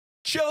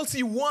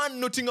Chelsea won,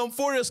 Nottingham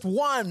Forest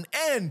won,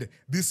 and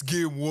this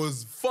game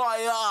was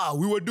fire.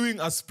 We were doing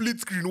a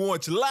split screen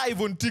watch live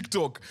on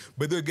TikTok.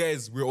 By the way,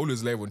 guys, we're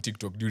always live on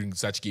TikTok during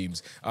such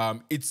games.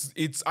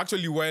 It's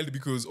actually wild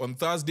because on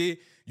Thursday,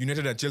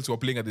 United and Chelsea were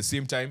playing at the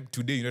same time.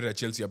 Today, United and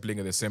Chelsea are playing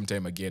at the same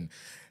time again.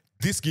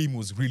 This game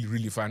was really,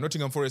 really fun.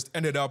 Nottingham Forest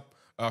ended up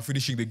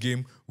finishing the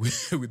game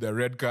with a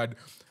red card.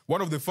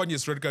 One of the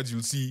funniest red cards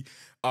you'll see,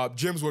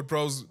 James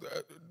Ward-Prowse,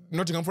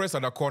 Nottingham Forest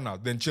had a corner.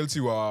 Then Chelsea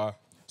were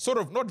sort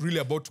of not really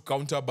about to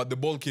counter, but the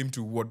ball came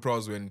to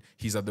Ward-Prowse when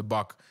he's at the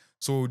back.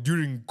 So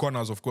during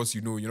corners, of course, you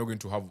know you're not going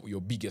to have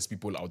your biggest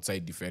people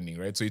outside defending,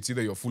 right? So it's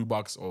either your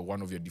fullbacks or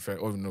one of your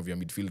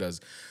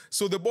midfielders.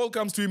 So the ball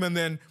comes to him, and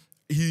then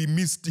he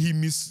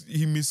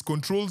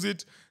miscontrols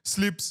it,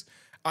 slips,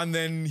 and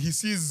then he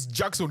sees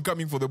Jackson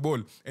coming for the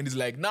ball, and he's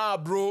like, "Nah,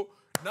 bro,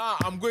 nah,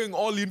 I'm going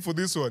all in for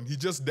this one." He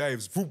just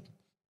dives, whoop,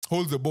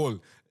 holds the ball.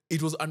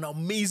 It was an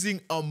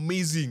amazing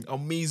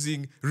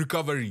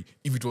recovery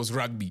if it was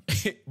rugby.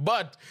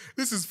 But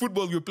this is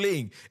football we're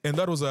playing. And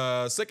that was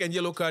a second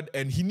yellow card.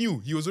 And he knew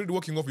he was already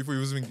walking off before he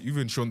was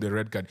even shown the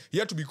red card. He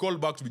had to be called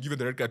back to be given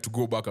the red card to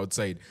go back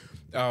outside.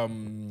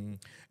 And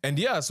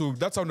yeah, so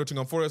that's how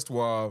Nottingham Forest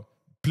were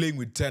playing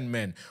with 10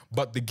 men.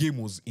 But the game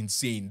was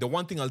insane. The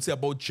one thing I'll say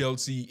about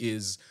Chelsea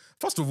is,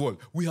 first of all,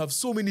 we have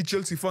so many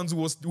Chelsea fans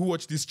who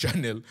watch this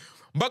channel.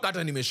 Mpaka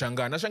hata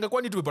nimeshangaa. Nashangaa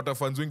kwani tumepata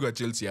fans wengi wa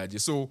Chelsea aje.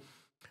 So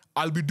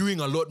I'll be doing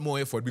a lot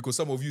more effort because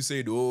some of you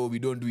said, oh, we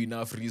don't do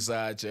enough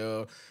research.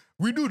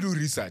 We do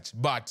research,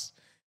 but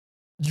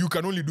you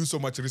can only do so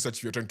much research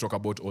if you're trying to talk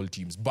about all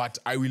teams. But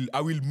I will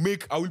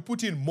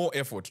put in more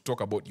effort to talk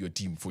about your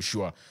team for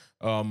sure.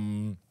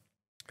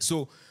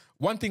 So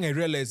one thing I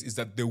realized is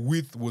that the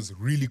width was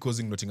really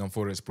causing Nottingham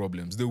Forest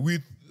problems. The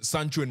width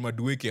Sancho and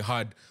Madueke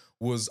had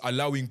was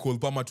allowing Cole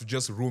Palmer to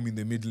just roam in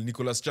the middle.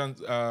 Nicholas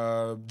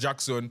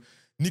Jackson,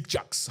 Nick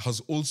Jacks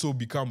has also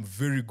become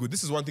very good.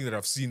 This is one thing that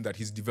I've seen that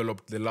he's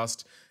developed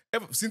since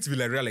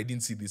Villarreal. I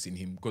didn't see this in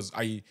him because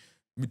 2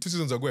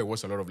 seasons ago I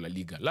watched a lot of La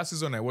Liga. Last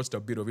season I watched a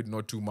bit of it,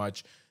 not too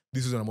much.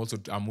 This season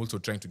I'm also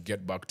trying to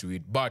get back to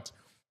it. But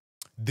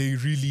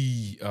he's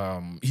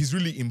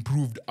really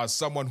improved as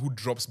someone who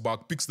drops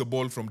back, picks the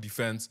ball from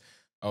defense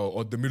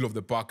or the middle of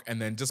the park,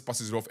 and then just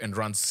passes it off and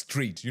runs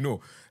straight.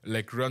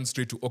 Like run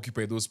straight to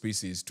occupy those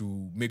spaces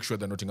to make sure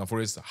that Nottingham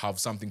Forest have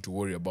something to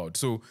worry about.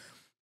 So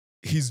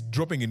his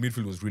dropping in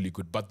midfield was really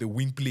good, but the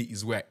wing play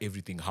is where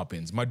everything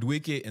happens.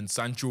 Madueke and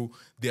Sancho,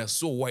 they are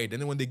so wide,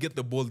 and then when they get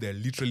the ball, they're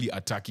literally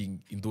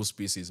attacking in those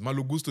spaces.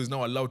 Malo Gusto is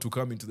now allowed to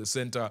come into the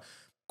center.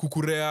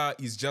 Cucurella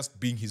is just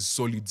being his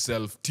solid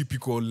self,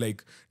 typical,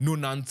 like, no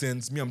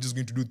nonsense. Me, I'm just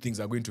going to do things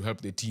that are going to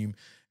help the team,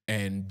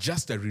 and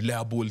just a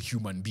reliable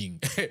human being.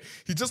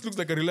 He just looks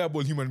like a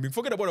reliable human being.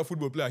 Forget about a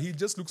football player. He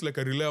just looks like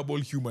a reliable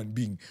human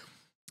being.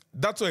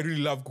 That's why I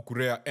really love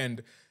Cucurella.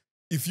 And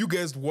if you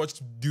guys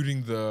watched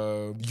during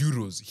the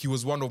Euros, he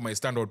was one of my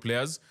standout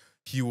players.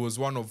 He was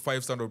one of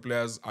 5 standout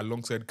players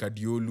alongside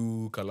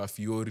Kadiolu,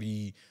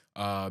 Calafiori,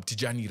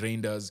 Tijani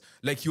Reinders.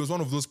 Like, he was one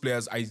of those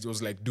players I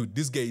was like, dude,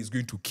 this guy is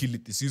going to kill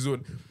it this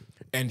season.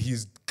 And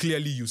he's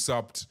clearly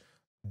usurped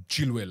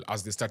Chilwell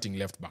as the starting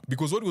left back.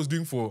 Because what he was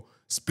doing for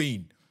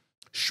Spain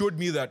showed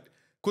me that,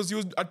 because he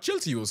was at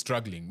Chelsea, he was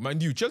struggling.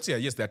 Mind you, Chelsea,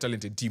 yes, they're a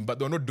talented team, but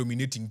they're not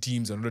dominating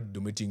teams and not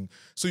dominating.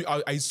 So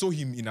I saw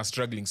him in a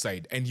struggling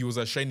side, and he was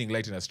a shining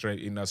light in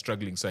a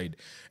struggling side.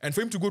 And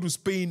for him to go to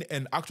Spain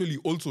and actually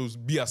also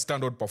be a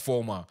standout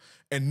performer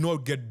and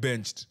not get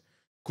benched,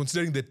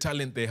 considering the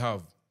talent they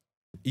have,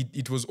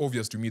 it was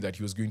obvious to me that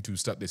he was going to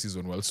start the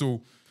season well.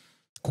 So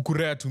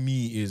Cucurella to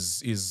me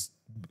is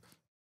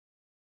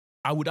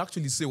I would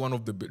actually say one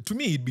of the, to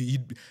me,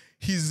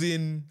 he's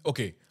in,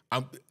 okay,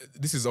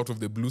 this is out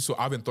of the blue, so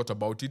I haven't thought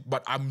about it,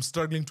 but I'm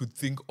struggling to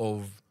think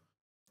of,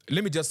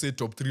 let me just say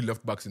top 3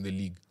 left backs in the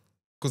league.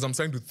 Because I'm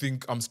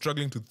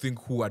struggling to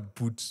think who I'd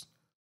put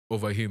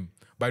over him.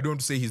 But I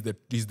don't say he's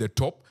the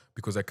top,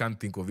 because I can't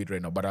think of it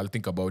right now, but I'll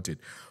think about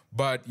it.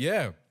 But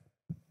yeah,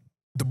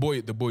 the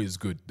boy is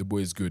good. The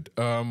boy is good.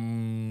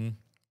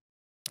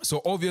 So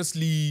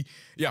obviously,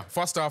 yeah,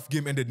 first half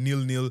game ended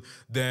 0-0.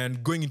 Then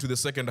going into the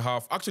second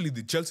half, actually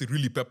the Chelsea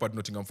really peppered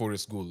Nottingham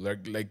Forest goal.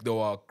 Like they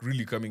were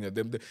really coming at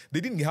them.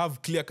 They didn't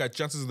have clear-cut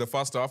chances in the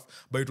first half,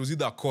 but it was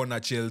either a corner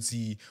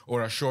Chelsea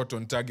or a shot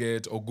on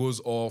target or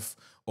goes off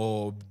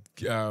or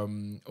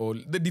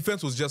the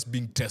defense was just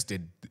being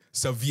tested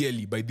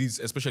severely by these,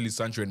 especially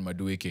Sancho and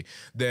Madueke.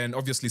 Then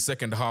obviously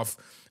second half,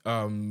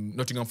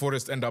 Nottingham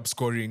Forest end up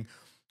scoring.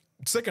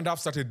 Second half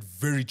started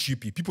very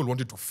cheapy. People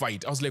wanted to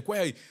fight. I was like,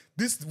 why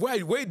does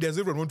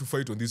everyone want to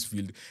fight on this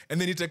field?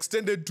 And then it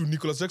extended to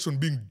Nicholas Jackson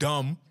being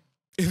dumb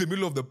in the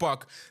middle of the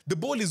park. The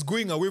ball is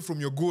going away from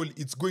your goal.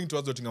 It's going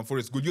towards Nottingham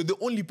Forest goal. You're the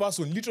only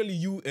person, literally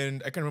you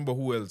and I can't remember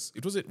who else.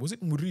 Was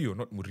it Murillo?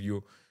 Not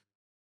Murillo.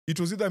 It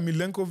was either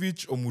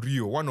Milenkovic or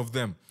Murillo, one of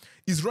them.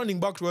 He's running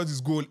back towards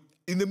his goal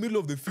in the middle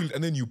of the field,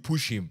 and then you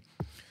push him.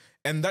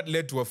 And that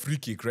led to a free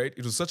kick, right?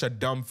 It was such a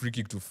dumb free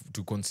kick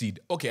to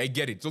concede. Okay, I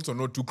get it. It's also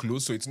not too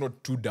close, so it's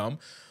not too dumb.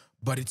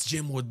 but it's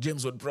James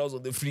Ward-Prowse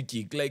on the free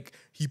kick. Like,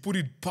 he put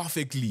it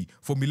perfectly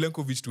for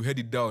Milenkovic to head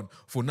it down,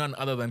 for none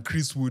other than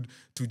Chris Wood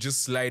to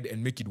just slide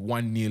and make it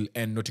 1-0.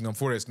 And Nottingham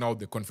Forest, now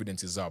the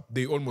confidence is up.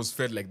 They almost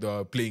felt like they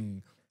were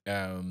playing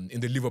in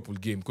the Liverpool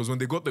game, because when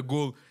they got the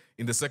goal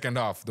in the second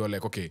half, they were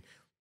like, okay,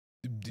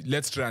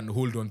 let's try and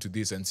hold on to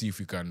this and see if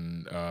we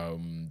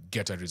can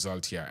get a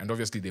result here. And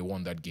obviously they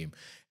won that game.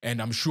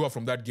 And I'm sure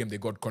from that game they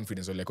got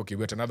confidence. They're like, okay,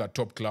 we're at another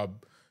top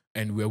club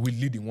and we're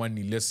leading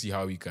 1-0. Let's see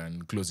how we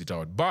can close it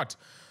out. But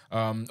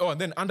and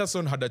then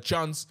Anderson had a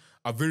chance,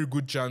 a very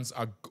good chance,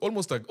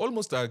 almost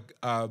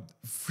a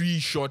free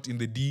shot in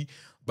the D,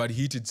 but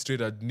he hit it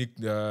straight at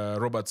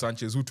Robert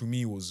Sanchez, who to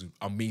me was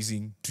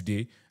amazing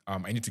today.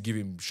 I need to give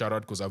him shout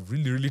out because I've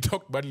really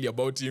talked badly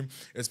about him,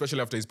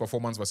 especially after his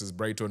performance versus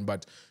Brighton.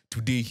 But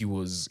today he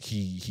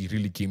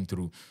really came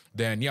through.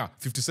 Then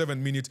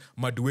 57 minutes,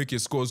 Madueke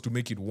scores to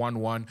make it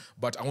 1-1.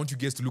 But I want you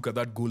guys to look at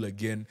that goal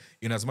again.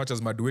 In as much as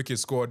Madueke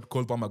scored,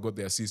 Cole Palmer got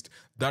the assist.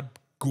 That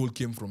goal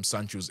came from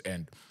Sancho's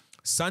end.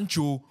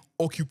 Sancho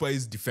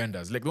occupies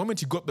defenders. Like, the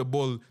moment he got the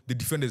ball, the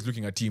defender is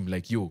looking at him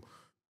like, yo,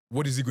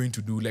 what is he going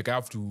to do? Like, I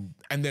have to...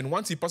 And then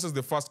once he passes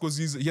the first, because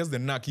he has the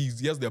knack, he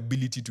has the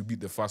ability to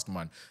beat the first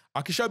man.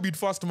 Akisha beat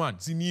first man,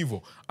 si ni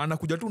hivyo.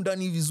 Anakuja tu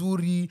ndani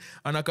vizuri,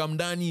 anakam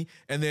ndani,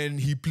 and then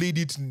he played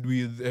it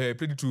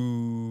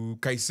to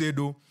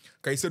Caicedo.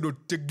 Caicedo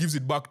gives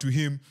it back to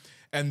him.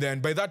 And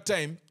then by that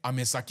time,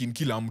 amesakin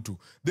kila mtu.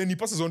 Then he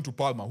passes on to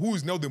Palmer, who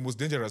is now the most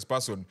dangerous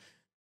person.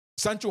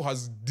 Sancho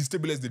has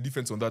destabilized the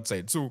defense on that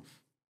side. So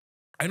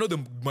I know the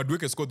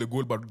Madueke scored the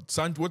goal, but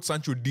what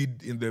Sancho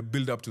did in the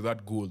build-up to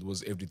that goal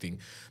was everything.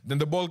 Then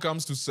the ball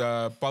comes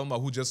to Palmer,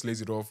 who just lays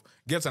it off,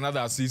 gets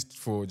another assist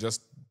for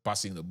just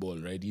passing the ball,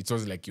 right? It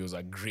was like it was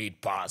a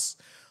great pass,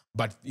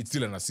 but it's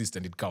still an assist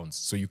and it counts,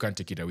 so you can't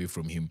take it away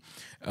from him.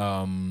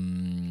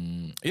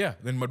 Then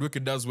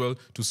Madueke does well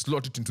to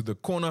slot it into the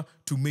corner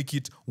to make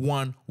it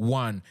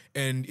 1-1.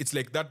 And it's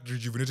like that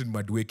rejuvenated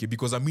Madueke,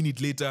 because a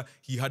minute later,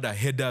 he had a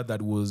header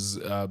that was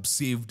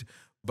saved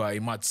by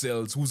Matt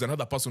Sells, who's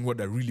another person who had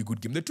a really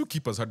good game. The two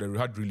keepers had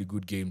really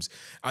good games.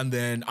 And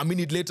then a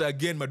minute later,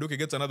 again, Madueke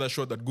gets another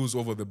shot that goes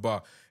over the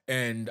bar.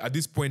 And at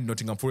this point,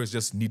 Nottingham Forest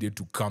just needed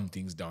to calm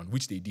things down,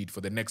 which they did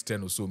for the next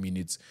 10 or so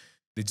minutes.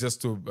 They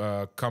just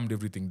calmed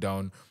everything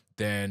down.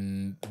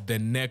 Then the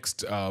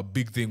next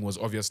big thing was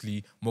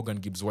obviously Morgan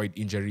Gibbs-White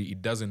injury.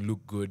 It doesn't look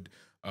good.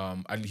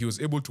 And he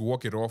was able to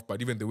walk it off,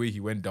 but even the way he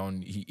went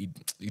down, it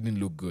didn't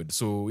look good.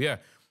 So, yeah.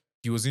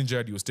 He was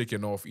injured, he was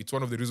taken off. It's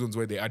one of the reasons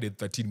why they added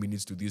 13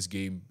 minutes to this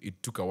game.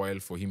 It took a while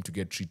for him to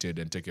get treated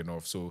and taken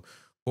off. So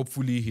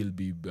hopefully he'll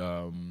be,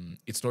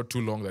 it's not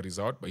too long that he's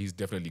out, but he's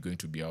definitely going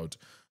to be out.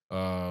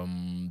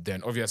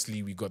 Then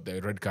obviously we got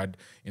the red card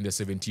in the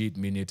 78th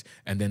minute.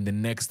 And then the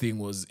next thing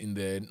was in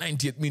the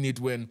 90th minute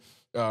when,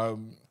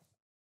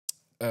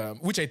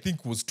 which I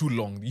think was too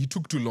long. He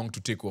took too long to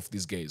take off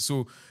these guys.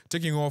 So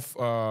taking off,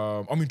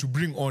 to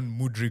bring on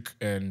Mudryk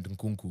and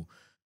Nkunku.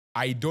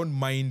 I don't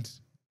mind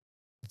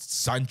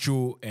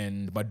Sancho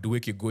and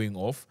Madueke going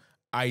off.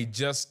 I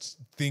just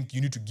think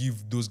you need to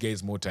give those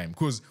guys more time,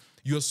 because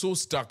you're so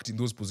stuck in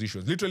those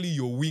positions. Literally,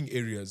 your wing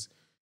areas,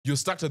 you're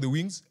stuck at the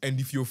wings, and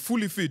if you're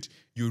fully fit,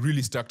 you're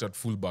really stuck at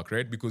fullback,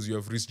 right? Because you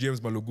have Reece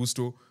James, Malo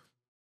Gusto,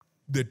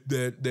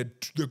 the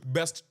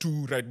best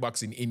two right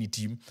backs in any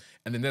team,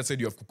 and then that side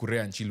you have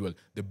Kukurea and Chilwell,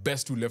 the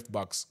best two left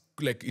backs,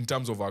 like in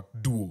terms of a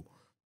duo,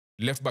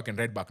 left back and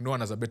right back. No one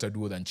has a better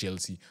duo than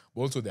Chelsea.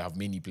 But also, they have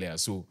many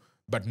players,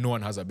 but no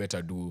one has a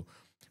better duo.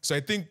 So I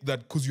think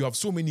that because you have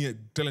so many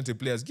talented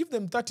players, give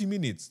them 30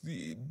 minutes.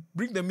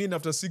 Bring them in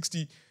after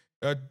 60.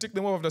 Take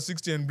them off after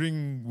 60 and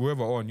bring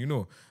whoever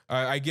on,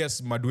 I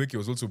guess Madueke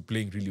was also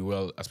playing really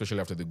well, especially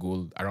after the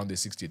goal around the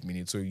 60th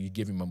minute. So you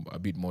gave him a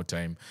bit more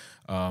time.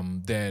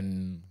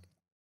 Then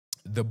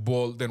the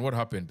ball, then what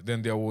happened?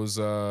 Then there was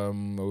there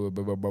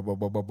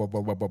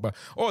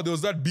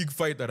was that big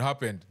fight that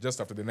happened just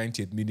after the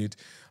 90th minute.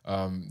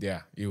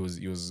 It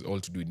was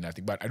all to do with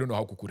nothing. But I don't know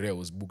how Kukurea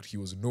was booked. He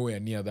was nowhere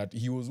near that.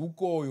 He was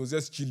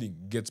just chilling,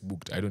 gets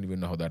booked. I don't even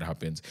know how that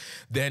happens.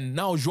 Then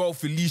now Joao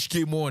Felix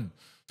came on.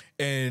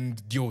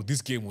 And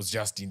this game was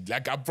just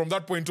from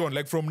that point on,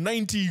 like from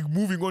 90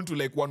 moving on to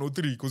like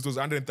 103, because it was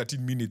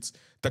 113 minutes,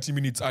 30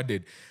 minutes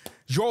added.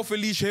 Joao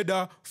Felix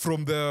header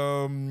from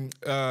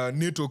the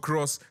Neto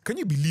cross. Can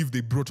you believe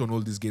they brought on all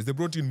these guys? They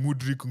brought in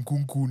Mudryk,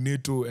 Nkunku,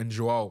 Neto, and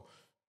Joao.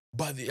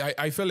 But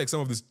I felt like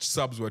some of the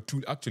subs were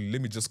too... Actually,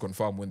 let me just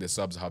confirm when the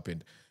subs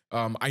happened.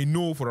 I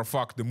know for a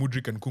fact the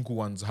Mudryk and Nkunku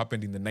ones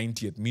happened in the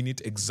 90th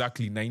minute,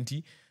 exactly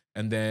 90.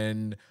 And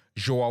then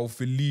Joao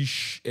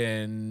Felix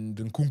and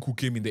Nkunku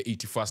came in the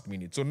 81st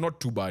minute. So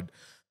not too bad.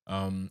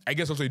 I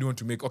guess also you don't want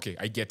to make... Okay,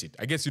 I get it.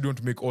 I guess you don't want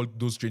to make all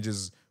those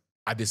changes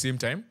at the same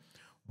time.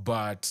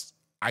 But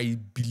I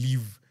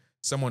believe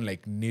someone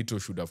like Neto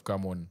should have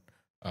come on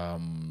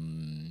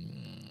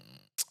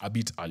a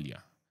bit earlier.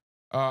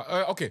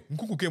 Okay,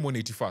 Nkunku came on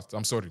 81st.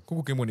 I'm sorry.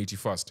 Nkunku came on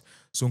 81st.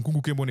 So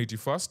Nkunku came on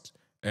 81st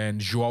and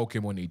Joao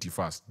came on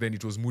 81st. Then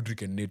it was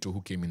Mudryk and Neto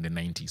who came in the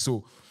 90.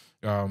 So...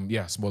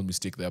 small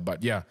mistake there.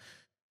 But yeah,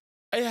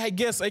 I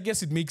guess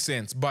it makes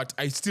sense, but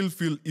I still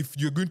feel if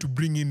you're going to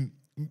bring in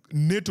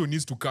Neto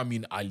needs to come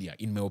in earlier,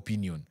 in my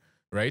opinion.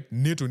 Right?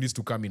 Neto needs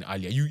to come in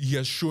earlier. He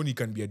has shown he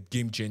can be a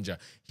game changer.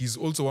 He's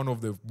also one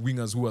of the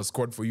wingers who has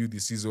scored for you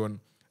this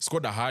season. Has he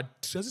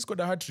scored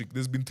a hat trick?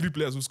 There's been 3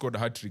 players who scored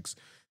hat tricks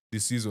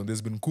this season.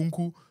 There's been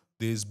Kunku,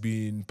 there's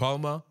been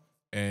Palmer,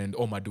 and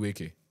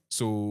Madueke.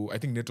 So I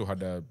think Neto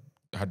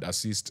had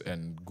assist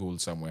and goal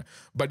somewhere.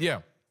 But yeah,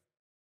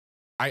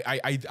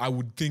 I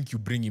would think you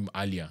bring him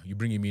earlier. You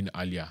bring him in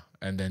earlier,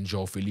 and then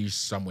Joao Felix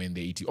somewhere in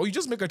the 80. Or you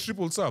just make a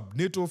triple sub.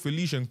 Neto,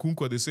 Felix, and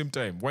Kunku at the same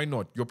time. Why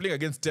not? You're playing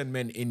against 10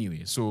 men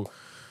anyway. So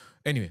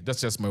anyway, that's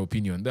just my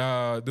opinion.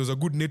 There was a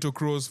good Neto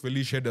cross.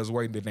 Felix headers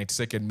wide in the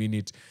 92nd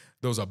minute.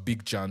 There was a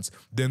big chance.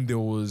 Then there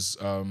was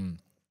a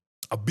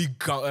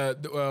big...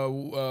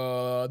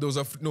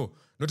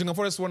 Nottingham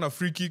Forest won a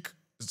free kick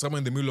somewhere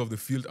in the middle of the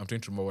field. I'm trying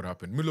to remember what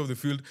happened. Middle of the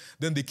field.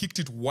 Then they kicked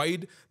it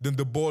wide. Then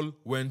the ball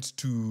went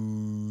to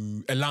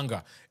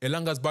Elanga.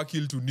 Elanga's back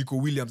heel to Nico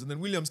Williams. And then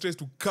Williams tries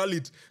to curl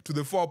it to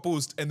the far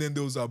post. And then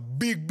there was a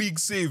big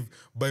save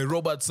by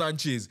Robert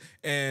Sanchez.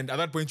 And at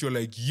that point, you're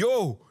like,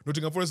 yo,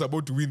 Nottingham Forest are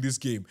about to win this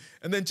game.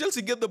 And then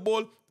Chelsea get the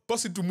ball,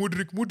 pass it to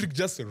Mudryk. Mudryk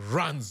just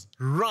runs.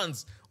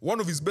 One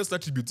of his best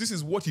attributes. This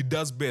is what he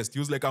does best. He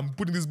was like, I'm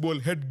putting this ball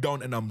head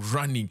down and I'm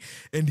running.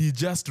 And he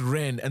just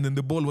ran. And then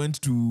the ball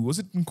went to, was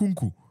it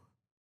Nkunku?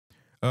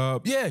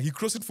 He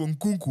crossed it for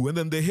Nkunku. And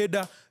then the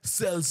header,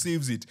 Sell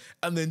saves it.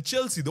 And then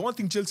Chelsea, the one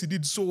thing Chelsea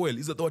did so well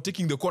is that they were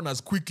taking the corners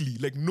quickly,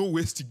 like no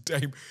wasting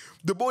time.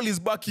 The ball is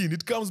back in.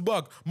 It comes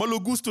back. Malo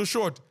Gusto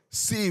shot.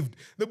 Saved.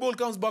 The ball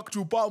comes back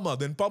to Palmer.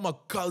 Then Palmer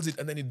curls it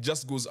and then it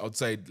just goes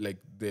outside like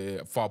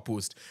the far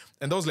post.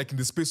 And that was like in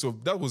the space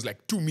of, that was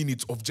like 2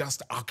 minutes of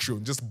just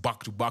action, just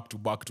back to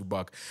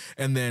back.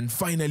 And then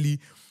finally,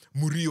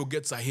 Murillo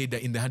gets a header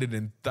in the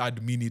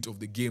 103rd minute of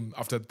the game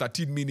after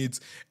 13 minutes,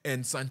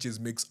 and Sanchez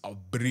makes a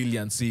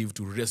brilliant save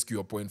to rescue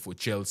a point for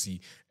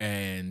Chelsea.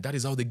 And that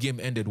is how the game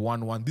ended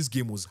 1-1. This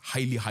game was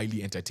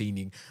highly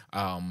entertaining.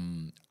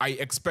 I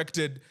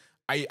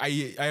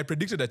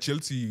predicted a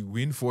Chelsea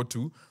win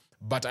 4-2.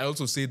 But I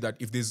also say that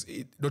if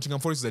Nottingham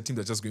Forest is a team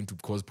that's just going to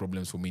cause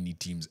problems for many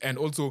teams. And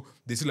also,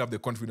 they still have the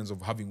confidence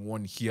of having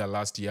won here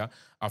last year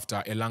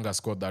after Elanga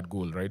scored that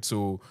goal, right?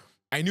 So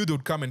I knew they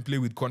would come and play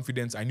with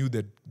confidence. I knew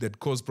that they'd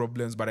cause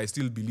problems, but I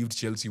still believed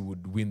Chelsea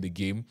would win the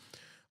game.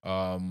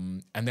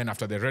 And then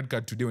after the red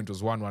card today, when it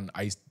was 1-1,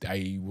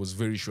 I was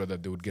very sure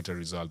that they would get a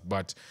result.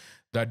 But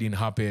that didn't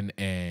happen.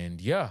 And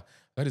yeah,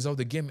 that is how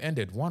the game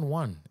ended,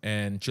 1-1.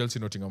 And Chelsea,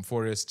 Nottingham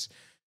Forest,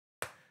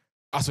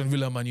 Aston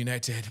Villa, Man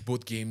United,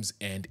 both games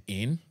end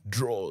in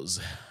draws.